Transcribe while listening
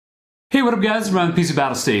Hey, what up guys, I'm Ryan with PC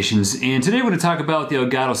Battlestations, and today we're going to talk about the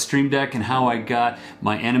Elgato Stream Deck and how I got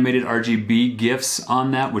my animated RGB Gifs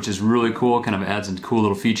on that, which is really cool, kind of adds a cool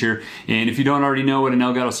little feature. And if you don't already know what an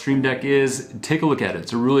Elgato Stream Deck is, take a look at it.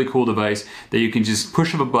 It's a really cool device that you can just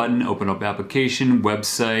push of a button, open up application,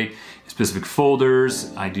 website, specific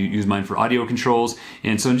folders. I do use mine for audio controls,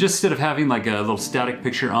 and so just instead of having like a little static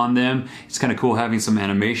picture on them, it's kind of cool having some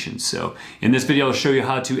animations. So in this video I'll show you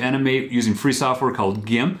how to animate using free software called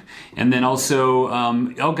Gimp, and then also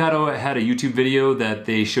Elgato had a YouTube video that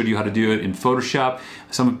they showed you how to do it in Photoshop.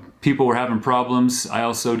 Some people were having problems, I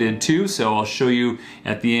also did too, so I'll show you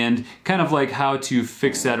at the end kind of like how to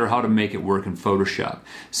fix that or how to make it work in Photoshop.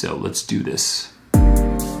 So let's do this.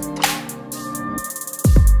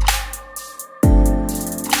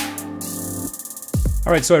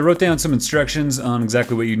 Alright, so I wrote down some instructions on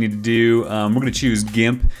exactly what you need to do. We're going to choose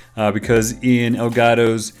Gimp because in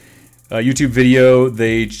Elgato's YouTube video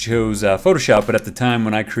they chose Photoshop, but at the time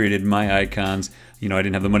when I created my icons, I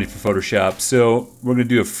didn't have the money for Photoshop. So we're going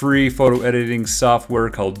to do a free photo editing software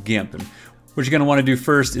called Gimp. And what you're going to want to do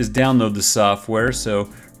first is download the software. So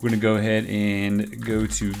we're going to go ahead and go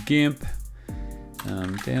to Gimp,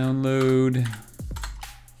 download.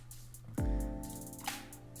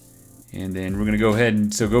 And then we're going to go ahead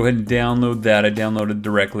and download that. I downloaded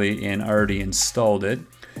directly and already installed it.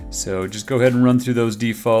 So just go ahead and run through those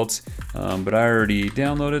defaults. But I already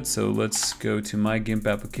downloaded, so let's go to my Gimp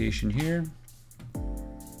application here.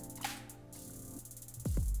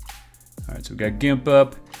 Alright, so we got Gimp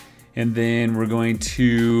up. And then we're going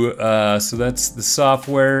to, so that's the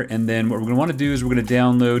software. And then what we're going to want to do is we're going to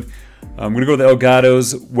download, I'm going to go to the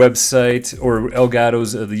Elgato's website, or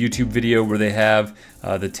Elgato's the YouTube video where they have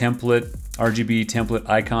the template, RGB template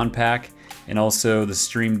icon pack, and also the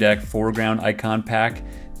Stream Deck foreground icon pack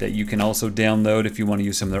that you can also download if you want to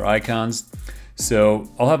use some of their icons. So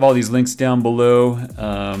I'll have all these links down below,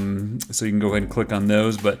 so you can go ahead and click on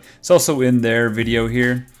those, but it's also in their video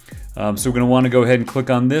here. So we're going to want to go ahead and click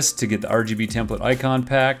on this to get the RGB template icon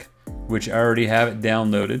pack, which I already have it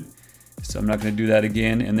downloaded. So I'm not going to do that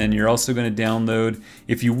again. And then you're also going to download,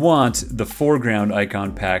 if you want, the foreground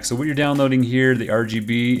icon pack. So what you're downloading here, the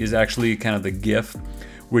RGB, is actually kind of the GIF,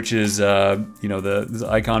 which is the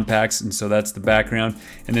icon packs, and so that's the background.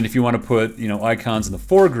 And then if you want to put icons in the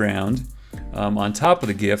foreground on top of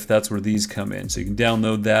the GIF, that's where these come in. So you can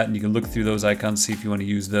download that and you can look through those icons, see if you want to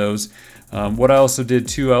use those. What I also did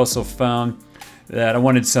too, I also found that I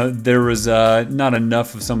wanted there was not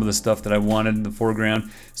enough of some of the stuff that I wanted in the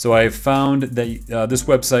foreground. So I found that this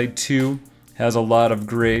website too has a lot of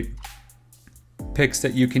great pics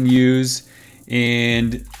that you can use,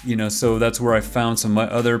 and so that's where I found some of my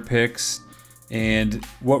other pics. And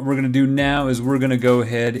what we're going to do now is we're going to go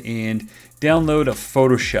ahead and download a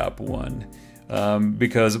Photoshop one,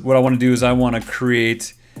 because what I want to do is I want to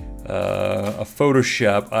create a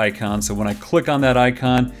Photoshop icon. So when I click on that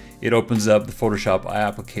icon, it opens up the Photoshop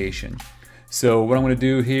application. So what I'm going to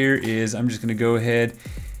do here is I'm just going to go ahead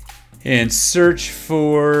and search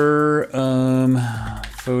for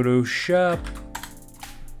Photoshop,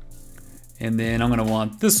 and then I'm going to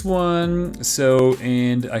want this one.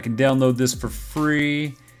 And I can download this for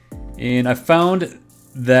free, and I found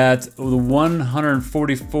that the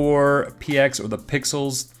 144 px, or the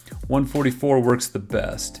pixels 144, works the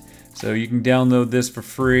best. So you can download this for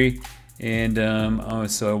free. And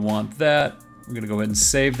so I want that. I'm going to go ahead and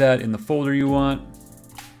save that in the folder you want.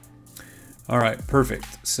 All right, perfect.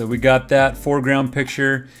 So we got that foreground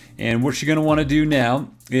picture. And what you're going to want to do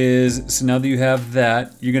now is, so now that you have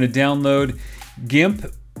that, you're going to download Gimp.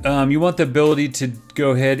 You want the ability to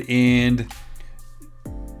go ahead and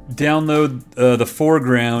download the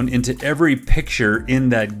foreground into every picture in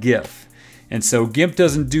that GIF. And so Gimp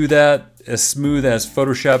doesn't do that as smooth as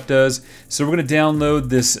Photoshop does. So we're going to download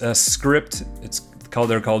this script.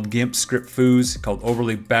 They're called Gimp script foos, called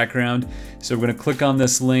overlay background. So we're going to click on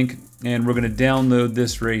this link and we're going to download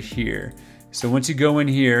this right here. So once you go in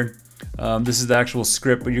here, this is the actual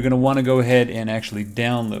script, but you're going to want to go ahead and actually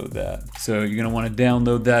download that. So you're going to want to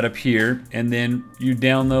download that up here, and then you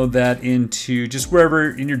download that into just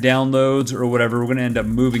wherever in your downloads or whatever. We're going to end up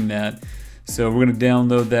moving that. So we're going to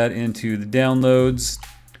download that into the downloads.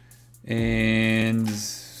 And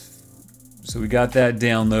so we got that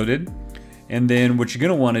downloaded. And then what you're going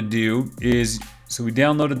to want to do is, so we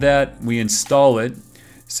downloaded that, we install it.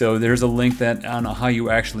 So there's a link that on how you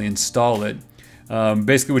actually install it.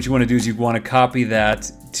 Basically what you want to do is you want to copy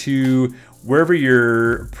that to wherever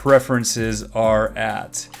your preferences are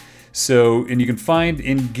at. So, and you can find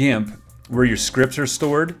in Gimp where your scripts are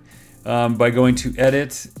stored by going to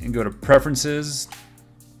Edit and go to Preferences.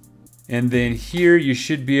 And then here you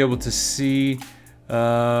should be able to see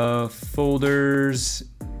folders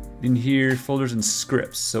in here, folders and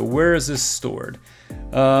scripts. So where is this stored?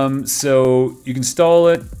 So you can install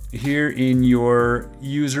it here in your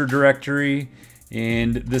user directory,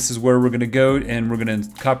 and this is where we're gonna go, and we're gonna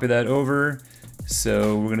copy that over.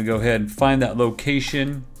 So we're gonna go ahead and find that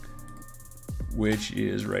location, which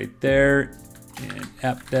is right there, and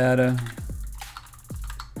app data.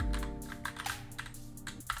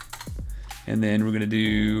 And then we're gonna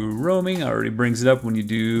do roaming. Already brings it up when you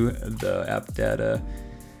do the app data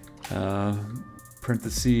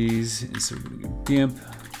parentheses. And so we're gonna go Gimp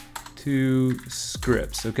to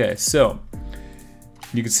scripts. Okay, so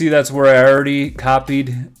you can see that's where I already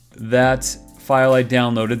copied that file I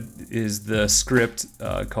downloaded is the script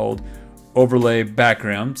called overlay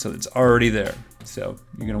background. So it's already there. So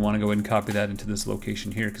you're gonna wanna go ahead and copy that into this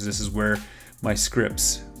location here, because this is where my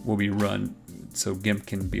scripts will be run so Gimp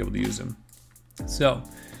can be able to use them. So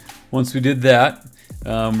once we did that,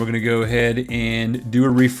 we're going to go ahead and do a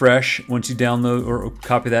refresh once you download or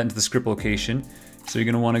copy that into the script location. So you're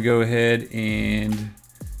going to want to go ahead and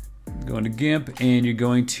go into Gimp, and you're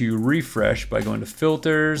going to refresh by going to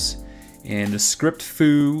filters and the script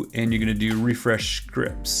foo, and you're going to do refresh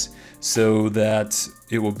scripts so that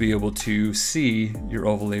it will be able to see your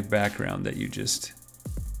overlay background that you just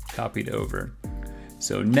copied over.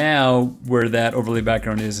 So now where that overlay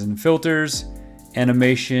background is in filters,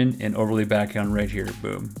 animation, and overlay background right here,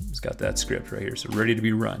 boom, it's got that script right here, so ready to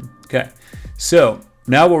be run. Okay, so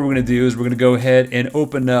now what we're going to do is we're going to go ahead and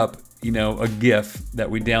open up, you know, a GIF that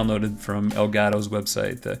we downloaded from Elgato's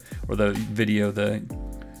website, or the video,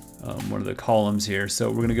 one of the columns here. So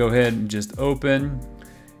we're going to go ahead and just open,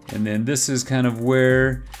 and then this is kind of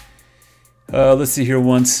where, let's see here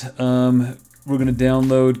once. We're going to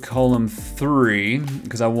download column 3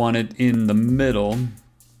 because I want it in the middle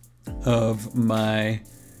of my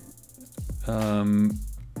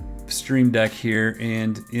stream deck here.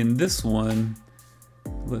 And in this one,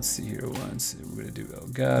 let's see here once, we're going to do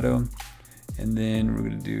Elgato, and then we're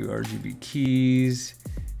going to do RGB keys,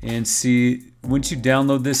 and see, once you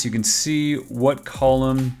download this, you can see what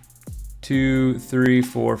column 2, 3,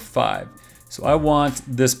 4, 5. So I want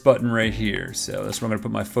this button right here. So that's where I'm gonna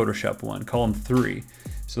put my Photoshop one, column 3.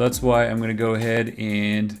 So that's why I'm gonna go ahead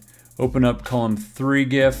and open up column 3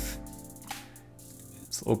 GIF.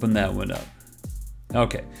 Let's open that one up.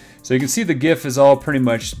 Okay, so you can see the GIF is all pretty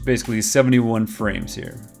much basically 71 frames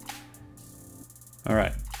here. All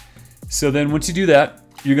right, so then once you do that,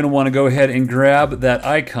 you're gonna wanna go ahead and grab that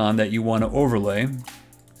icon that you wanna overlay.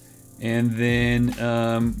 And then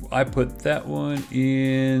I put that one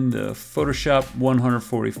in the Photoshop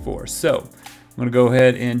 144. So I'm gonna go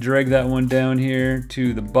ahead and drag that one down here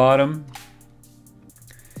to the bottom.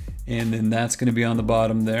 And then that's gonna be on the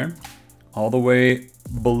bottom there, all the way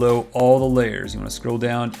below all the layers. You wanna scroll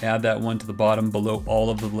down, add that one to the bottom below all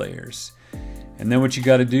of the layers. And then what you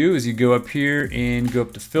gotta do is you go up here and go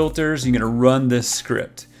up to filters, you're gonna run this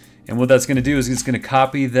script. And what that's gonna do is it's gonna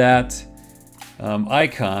copy that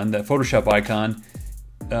icon, that Photoshop icon,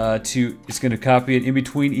 it's going to copy it in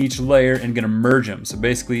between each layer and going to merge them. So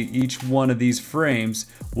basically each one of these frames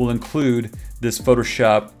will include this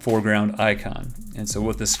Photoshop foreground icon. And so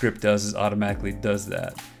what the script does is automatically does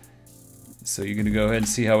that. So you're going to go ahead and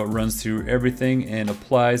see how it runs through everything and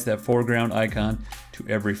applies that foreground icon to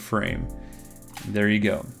every frame. And there you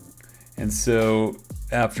go. And so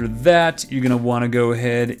after that, you're going to want to go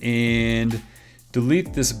ahead and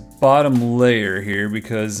delete this bottom layer here,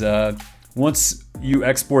 because once you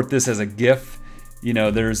export this as a GIF, you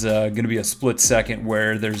know, there's going to be a split second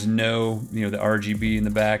where there's no, you know, the RGB in the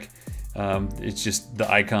back. It's just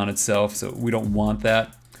the icon itself, so we don't want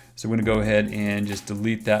that. So we're going to go ahead and just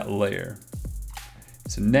delete that layer.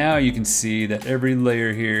 So now you can see that every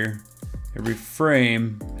layer here, every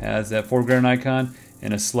frame has that foreground icon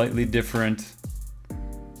and a slightly different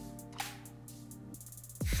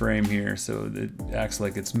frame here, so it acts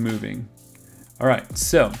like it's moving. All right,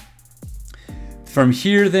 so from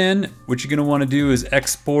here then, what you're gonna wanna do is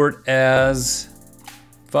export as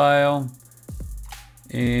file,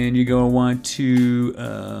 and you're gonna want to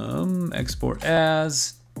export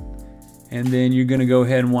as, and then you're gonna go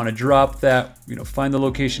ahead and wanna drop that, you know, find the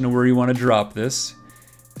location of where you wanna drop this.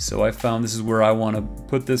 So I found this is where I wanna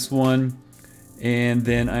put this one. And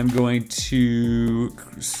then I'm going to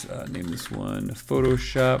name this one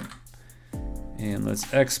Photoshop, and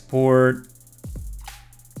let's export.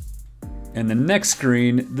 And the next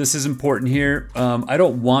screen, this is important here. I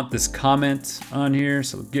don't want this comment on here,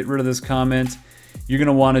 so get rid of this comment. You're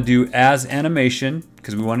gonna wanna do as animation,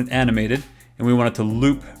 because we want it animated, and we want it to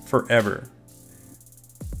loop forever.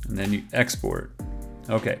 and then you export.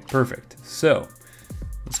 Okay, perfect. So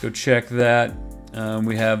let's go check that.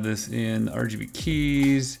 We have this in RGB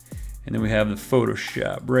keys, and then we have the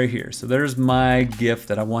Photoshop right here. So there's my GIF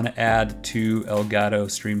that I want to add to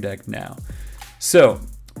Elgato Stream Deck now. So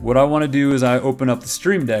what I want to do is I open up the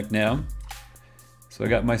Stream Deck now. So I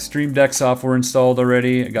got my Stream Deck software installed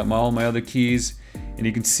already. I got all my other keys, and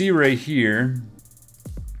you can see right here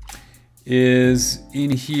is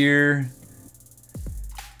in here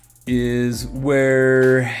is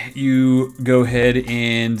where you go ahead,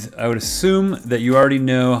 and I would assume that you already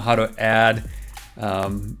know how to add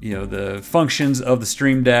you know, the functions of the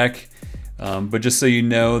Stream Deck, but just so you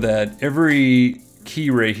know that every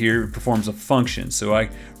key right here performs a function. So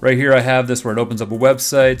right here I have this where it opens up a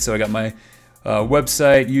website. So I got my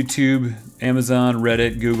website, YouTube, Amazon,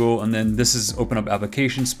 Reddit, Google, and then this is open up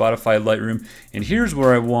applications, Spotify, Lightroom, and here's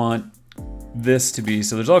where I want this to be.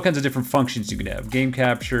 So there's all kinds of different functions you can have: game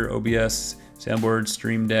capture, OBS, soundboard,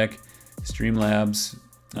 Stream Deck, Streamlabs.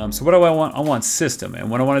 So what do I want? I want system,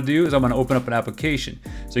 and what I want to do is I want to open up an application.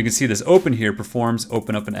 So you can see this open here performs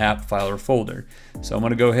open up an app, file, or folder. So I'm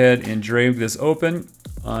going to go ahead and drag this open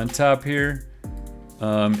on top here,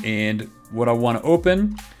 and what I want to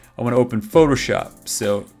open, I want to open Photoshop.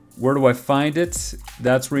 So where do I find it?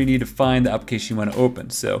 That's where you need to find the application you want to open.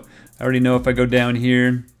 So I already know if I go down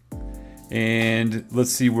here, and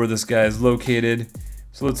let's see where this guy is located.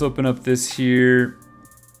 So let's open up this here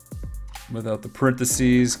without the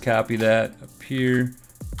parentheses, copy that up here.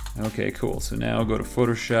 Okay, cool. So now I'll go to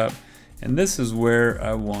Photoshop, and this is where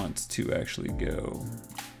I want to actually go.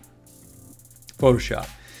 Photoshop.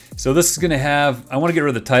 So this is gonna have, I wanna get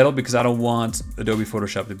rid of the title because I don't want Adobe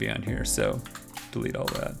Photoshop to be on here, so delete all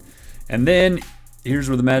that. And then here's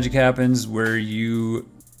where the magic happens, where you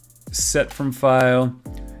set from file,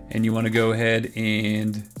 and you want to go ahead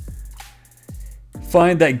and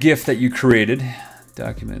find that GIF that you created.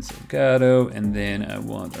 Documents, Elgato, and then I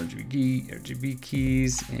want RGB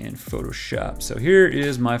keys and Photoshop. So here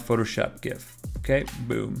is my Photoshop GIF. Okay,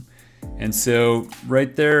 boom. And so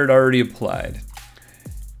right there it already applied.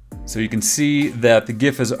 So you can see that the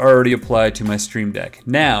GIF is already applied to my Stream Deck.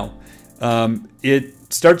 Now,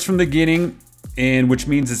 it starts from the beginning, and which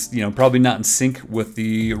means it's, you know, probably not in sync with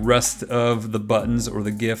the rest of the buttons or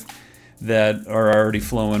the GIF that are already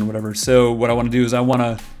flowing, whatever. So what I want to do is I want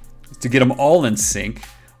to get them all in sync.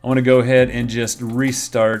 I want to go ahead and just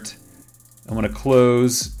restart. I want to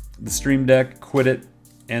close the Stream Deck, quit it,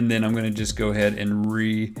 and then I'm going to just go ahead and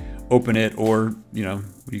reopen it, or, you know,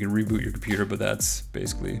 you can reboot your computer, but that's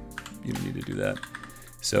basically, you don't need to do that.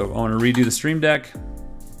 So I want to redo the Stream Deck,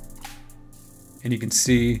 and you can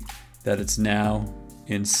see that it's now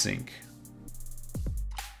in sync.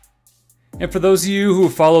 And for those of you who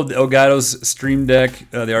followed the Elgato's Stream Deck,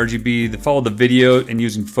 the RGB, that followed the video and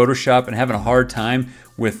using Photoshop and having a hard time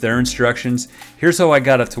with their instructions, here's how I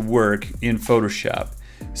got it to work in Photoshop.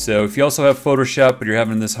 So if you also have Photoshop but you're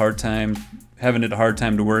having a hard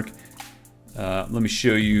time to work, let me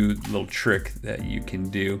show you a little trick that you can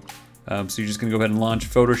do. So you're just gonna go ahead and launch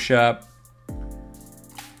Photoshop,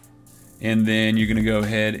 and then you're gonna go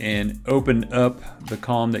ahead and open up the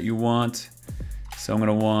column that you want. So I'm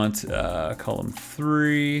gonna want column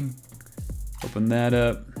 3, open that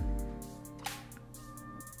up.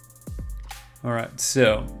 All right,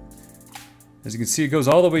 so as you can see, it goes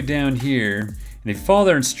all the way down here, and if you follow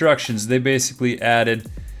their instructions, they basically added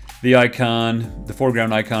the icon, the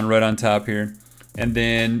foreground icon right on top here, and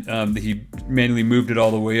then he manually moved it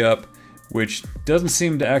all the way up, which doesn't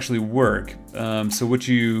seem to actually work. So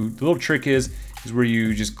the little trick is where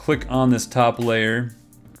you just click on this top layer,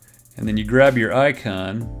 and then you grab your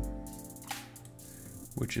icon,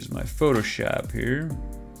 which is my Photoshop here,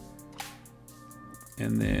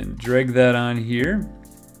 and then drag that on here.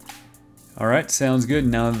 All right, sounds good.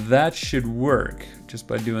 Now that should work just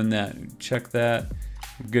by doing that. Check that,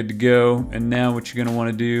 good to go. And now what you're gonna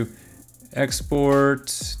wanna do,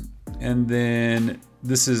 export, and then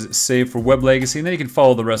this is save for web legacy, and then you can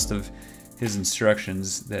follow the rest of his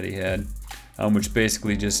instructions that he had, which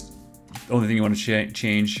basically just, the only thing you wanna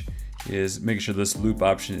change is making sure this loop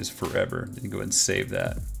option is forever. Then you go ahead and save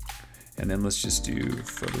that. And then let's just do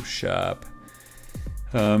Photoshop,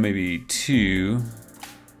 maybe 2.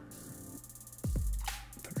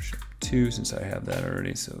 Photoshop 2, since I have that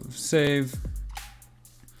already, so save.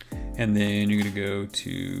 And then you're gonna go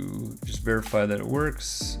to just verify that it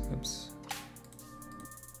works. Oops.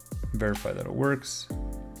 Verify that it works.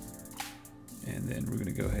 And then we're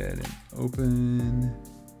gonna go ahead and open.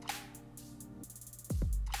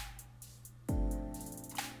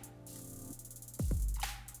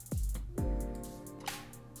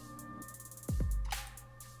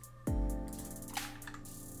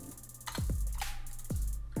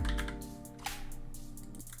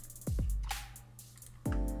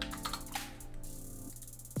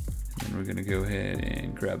 we're gonna go ahead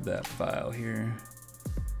and grab that file here,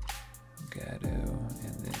 Elgato,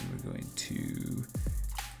 and then we're going to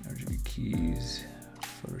RGB keys,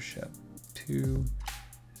 Photoshop 2.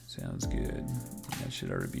 Sounds good. That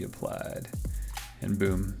should already be applied. And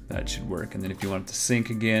boom, that should work. And then if you want it to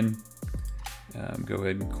sync again, go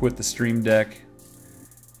ahead and quit the Stream Deck,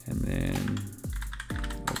 and then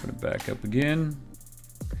open it back up again.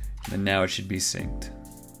 And then now it should be synced.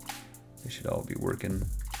 They should all be working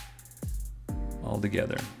all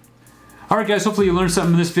together. All right, guys, hopefully you learned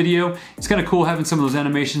something in this video. It's kind of cool having some of those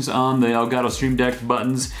animations on the Elgato Stream Deck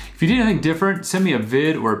buttons. If you did anything different, send me a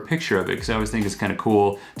vid or a picture of it, because I always think it's kind of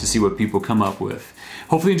cool to see what people come up with.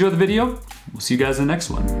 Hopefully you enjoyed the video. We'll see you guys in the next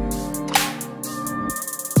one.